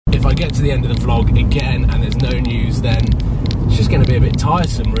if I get to the end of the vlog again and there's no news, then it's just going to be a bit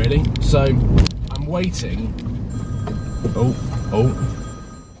tiresome, really. So I'm waiting. Oh.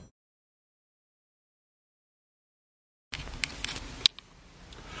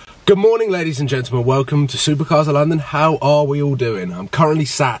 Good morning, ladies and gentlemen. Welcome to Supercars of London. How are we all doing? I'm currently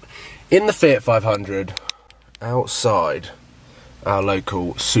sat in the Fiat 500 outside our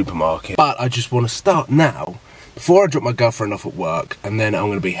local supermarket. But I just want to start now, before I drop my girlfriend off at work, and then I'm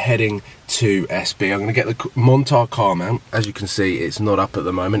going to be heading to SB. I'm going to get the Montar car mount. As you can see, it's not up at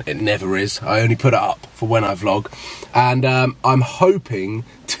the moment. It never is. I only put it up for when I vlog. And I'm hoping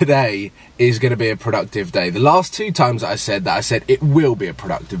today is going to be a productive day. The last two times that I said it will be a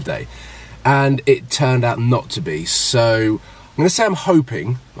productive day. And it turned out not to be. So I'm going to say I'm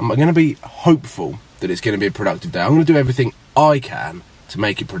hoping. I'm going to be hopeful that it's going to be a productive day. I'm going to do everything I can to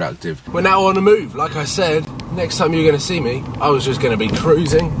make it productive. We're now on the move. Like I said, next time you're going to see me, I was just going to be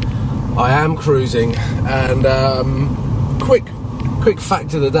cruising. I am cruising. And quick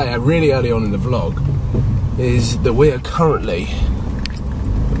fact of the day, really early on in the vlog, is that we are currently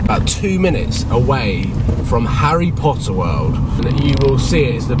about 2 minutes away from Harry Potter World. And you will see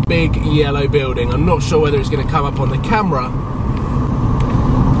it. It's the big yellow building. I'm not sure whether it's going to come up on the camera.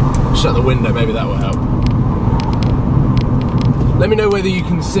 Shut the window, maybe that will help. Let me know whether you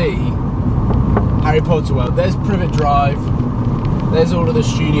can see Harry Potter World. There's Privet Drive. There's all of the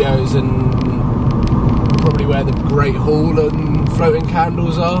studios and probably where the Great Hall and floating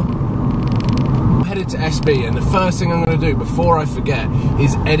candles are. I'm headed to SB, and the first thing I'm going to do before I forget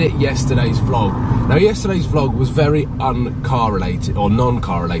is edit yesterday's vlog. Now, yesterday's vlog was very un-car related, or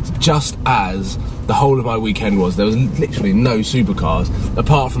non-car related, just as the whole of my weekend was. There was literally no supercars,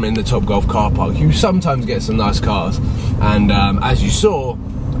 apart from in the Topgolf car park. You sometimes get some nice cars, and as you saw,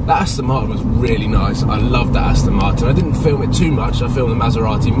 that Aston Martin was really nice. I loved that Aston Martin. I didn't film it too much, I filmed the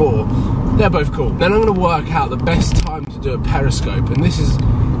Maserati more. They're both cool. Then I'm going to work out the best time to do a periscope, and this is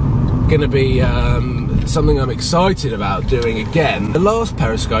going to be something I'm excited about doing again. The last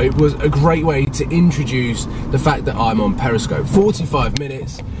periscope was a great way to introduce the fact that I'm on periscope. 45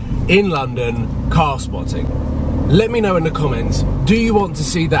 minutes in London, car spotting. Let me know in the comments, do you want to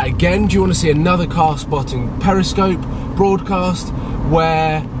see that again? Do you want to see another car spotting periscope broadcast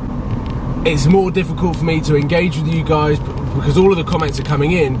where it's more difficult for me to engage with you guys because all of the comments are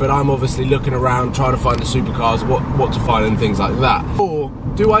coming in, but I'm obviously looking around trying to find the supercars, what to find and things like that? Or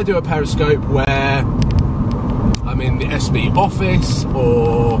do I do a periscope where I'm in the SB office,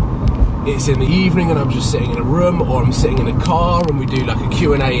 or it's in the evening and I'm just sitting in a room, or I'm sitting in a car and we do like a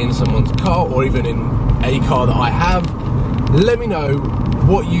Q&A in someone's car, or even in a car that I have? Let me know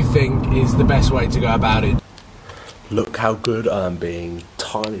what you think is the best way to go about it. Look how good I'm being.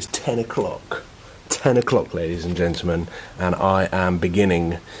 Time is 10 o'clock. 10 o'clock, ladies and gentlemen, and I am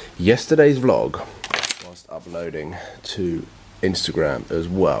beginning yesterday's vlog whilst uploading to Instagram as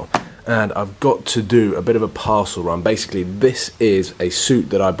well. And I've got to do a bit of a parcel run. Basically, this is a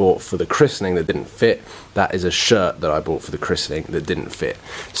suit that I bought for the christening that didn't fit. That is a shirt that I bought for the christening that didn't fit.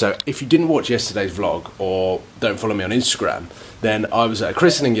 So if you didn't watch yesterday's vlog or don't follow me on Instagram, then I was at a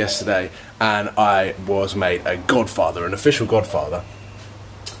christening yesterday and I was made a godfather, an official godfather.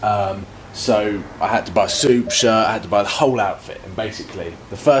 So I had to buy a suit, shirt, I had to buy the whole outfit, and basically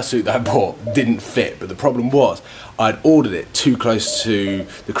the first suit that I bought didn't fit, but the problem was I'd ordered it too close to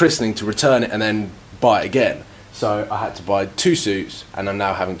the christening to return it and then buy it again. So I had to buy 2 suits, and I'm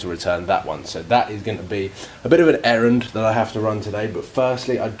now having to return that one. So that is going to be a bit of an errand that I have to run today, but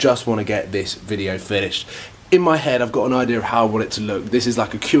firstly I just want to get this video finished. In my head, I've got an idea of how I want it to look. This is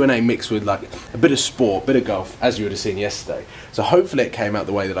like a Q&A mixed with like a bit of sport, bit of golf, as you would have seen yesterday. So hopefully it came out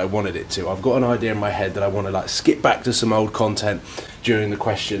the way that I wanted it to. I've got an idea in my head that I want to like skip back to some old content during the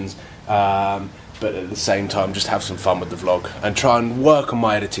questions, but at the same time just have some fun with the vlog and try and work on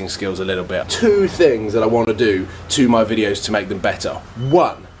my editing skills a little bit. 2 things that I want to do to my videos to make them better.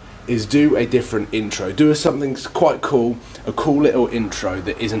 One is do a different intro. Do something quite cool, a cool little intro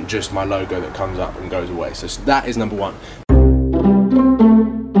that isn't just my logo that comes up and goes away. So that is number 1.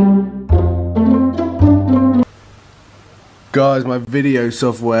 Guys, my video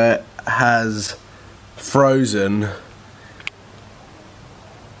software has frozen.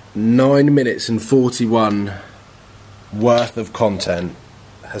 9 minutes and 41 worth of content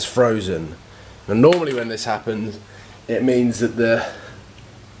has frozen. Now normally when this happens, it means that the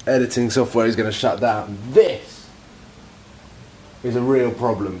editing software is going to shut down. This is a real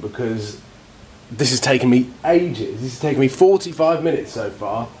problem because this has taken me ages. This has taken me 45 minutes so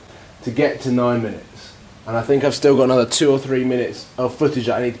far to get to 9 minutes, and I think I've still got another 2 or 3 minutes of footage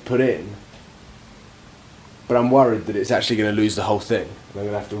that I need to put in. but I'm worried that it's actually going to lose the whole thing. And I'm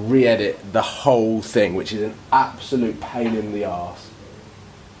going to have to re-edit the whole thing, which is an absolute pain in the arse.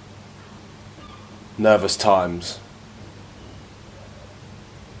 Nervous times.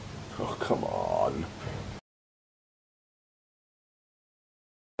 Oh, come on.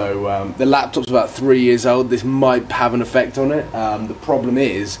 So the laptop's about 3 years old. This might have an effect on it. The problem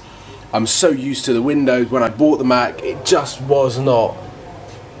is, I'm so used to the Windows. When I bought the Mac, it just wasn't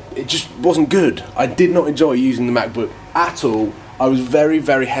good. I did not enjoy using the MacBook at all. I was very,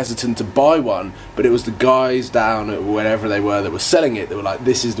 very hesitant to buy one, but it was the guys down at wherever they were that were selling it. They were like,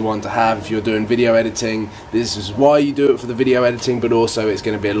 this is the one to have if you're doing video editing. This is why you do it for the video editing, but also it's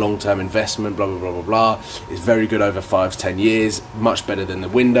going to be a long-term investment, blah, blah, blah, blah, blah. It's very good over 5 to 10 years, much better than the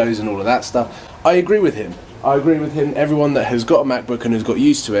Windows and all of that stuff. I agree with him. Everyone that has got a MacBook and has got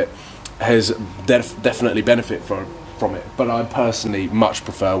used to it has definitely benefit from it, but I personally much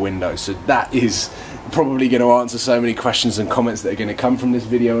prefer Windows. So that is probably going to answer so many questions and comments that are going to come from this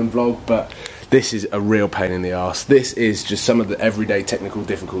video and vlog, but this is a real pain in the arse. This is just some of the everyday technical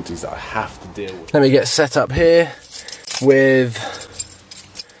difficulties that I have to deal with. Let me get set up here with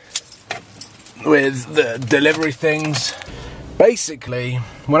the delivery things. Basically,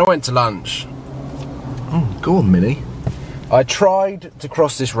 when I went to lunch, go on, Minnie. I tried to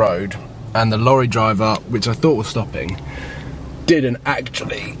cross this road, and the lorry driver, which I thought was stopping, didn't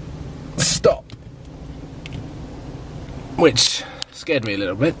actually stop, which scared me a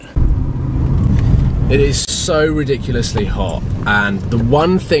little bit. It is so ridiculously hot, and the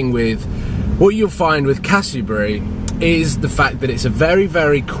one thing with what you'll find with Castleberry is the fact that it's a very,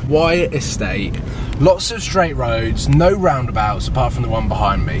 very quiet estate, lots of straight roads, no roundabouts apart from the one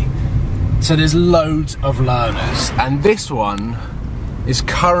behind me. So there's loads of learners, and this one is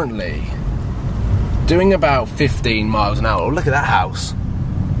currently doing about 15 miles an hour. Oh, look at that house.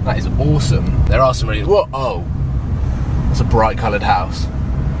 That is awesome. There are some really... Whoa, oh, that's a bright coloured house.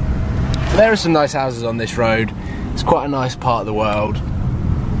 So there are some nice houses on this road. It's quite a nice part of the world.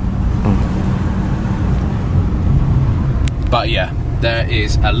 But yeah, there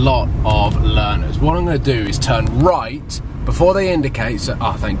is a lot of learners. What I'm going to do is turn right before they indicate, so,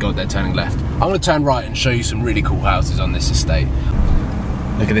 oh, thank God they're turning left. I'm going to turn right and show you some really cool houses on this estate.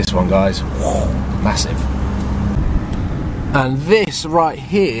 Look at this one, guys. Whoa, massive. And this right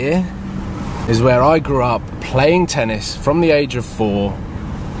here is where I grew up playing tennis from the age of 4.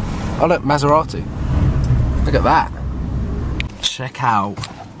 Oh look, Maserati. Look at that. Check out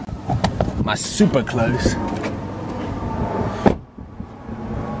my super close.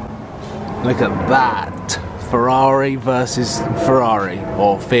 Look at that. Ferrari versus Ferrari,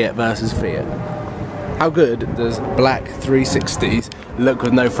 or Fiat versus Fiat. How good does black 360s look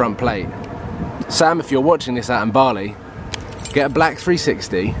with no front plate? Sam, if you're watching this out in Bali, get a black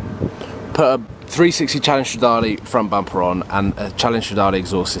 360, put a 360 Challenge Stradale front bumper on and a Challenge Stradale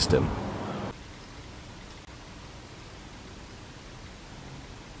exhaust system.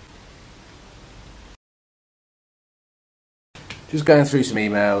 Just going through some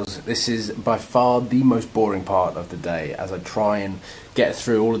emails. This is by far the most boring part of the day, as I try and get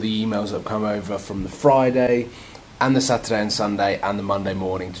through all of the emails that have come over from the Friday and the Saturday and Sunday and the Monday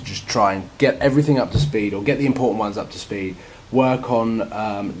morning to just try and get everything up to speed, or get the important ones up to speed, work on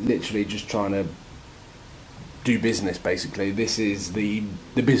literally just trying to do business basically. This is the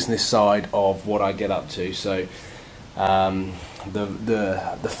business side of what I get up to. So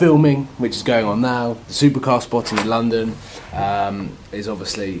the filming, which is going on now, the Supercar spotting in London, is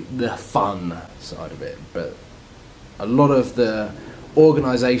obviously the fun side of it, but a lot of the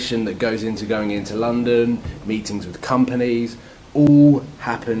organisation that goes into going into London, meetings with companies, all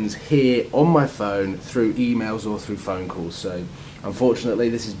happens here on my phone through emails or through phone calls. So unfortunately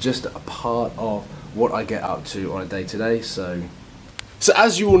this is just a part of what I get up to on a day-to-day. So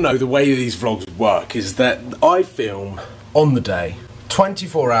as you all know, the way these vlogs work is that I film on the day.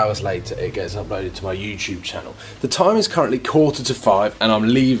 24 hours later it gets uploaded to my YouTube channel. The time is currently 4:45 and I'm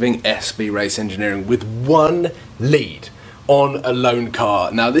leaving SB Race Engineering with one lead on a loan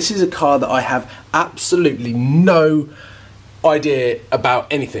car. Now this is a car that I have absolutely no idea about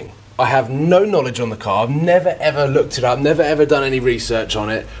anything. I have no knowledge on the car. I've never ever looked it up, never ever done any research on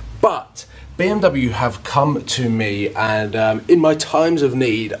it, but BMW have come to me and in my times of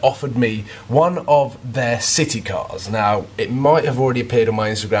need offered me one of their city cars. Now it might have already appeared on my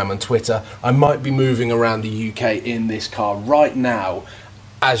Instagram and Twitter. I might be moving around the UK in this car right now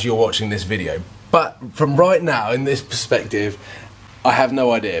as you're watching this video, but from right now in this perspective I have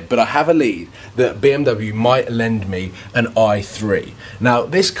no idea, but I have a lead that BMW might lend me an i3. Now,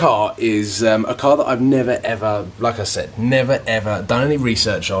 this car is a car that I've never ever, like I said, never ever done any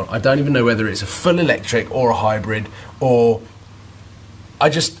research on. I don't even know whether it's a full electric or a hybrid, or I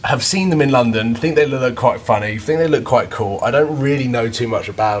just have seen them in London, think they look quite funny, think they look quite cool. I don't really know too much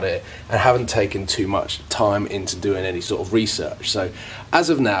about it and haven't taken too much time into doing any sort of research. So, as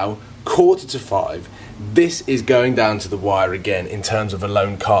of now, 4:45, this is going down to the wire again in terms of a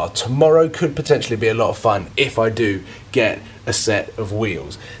loan car. Tomorrow could potentially be a lot of fun if I do get a set of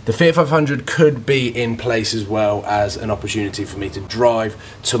wheels. The Fiat 500 could be in place as well as an opportunity for me to drive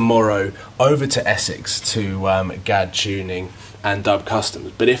tomorrow over to Essex to GAD Tuning and Dub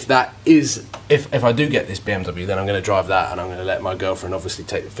Customs. But if that is, if I do get this BMW, then I'm going to drive that, and I'm going to let my girlfriend obviously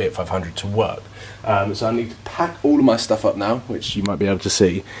take the Fiat 500 to work. So I need to pack all of my stuff up now, which you might be able to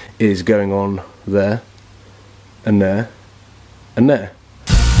see is going on there and there and there.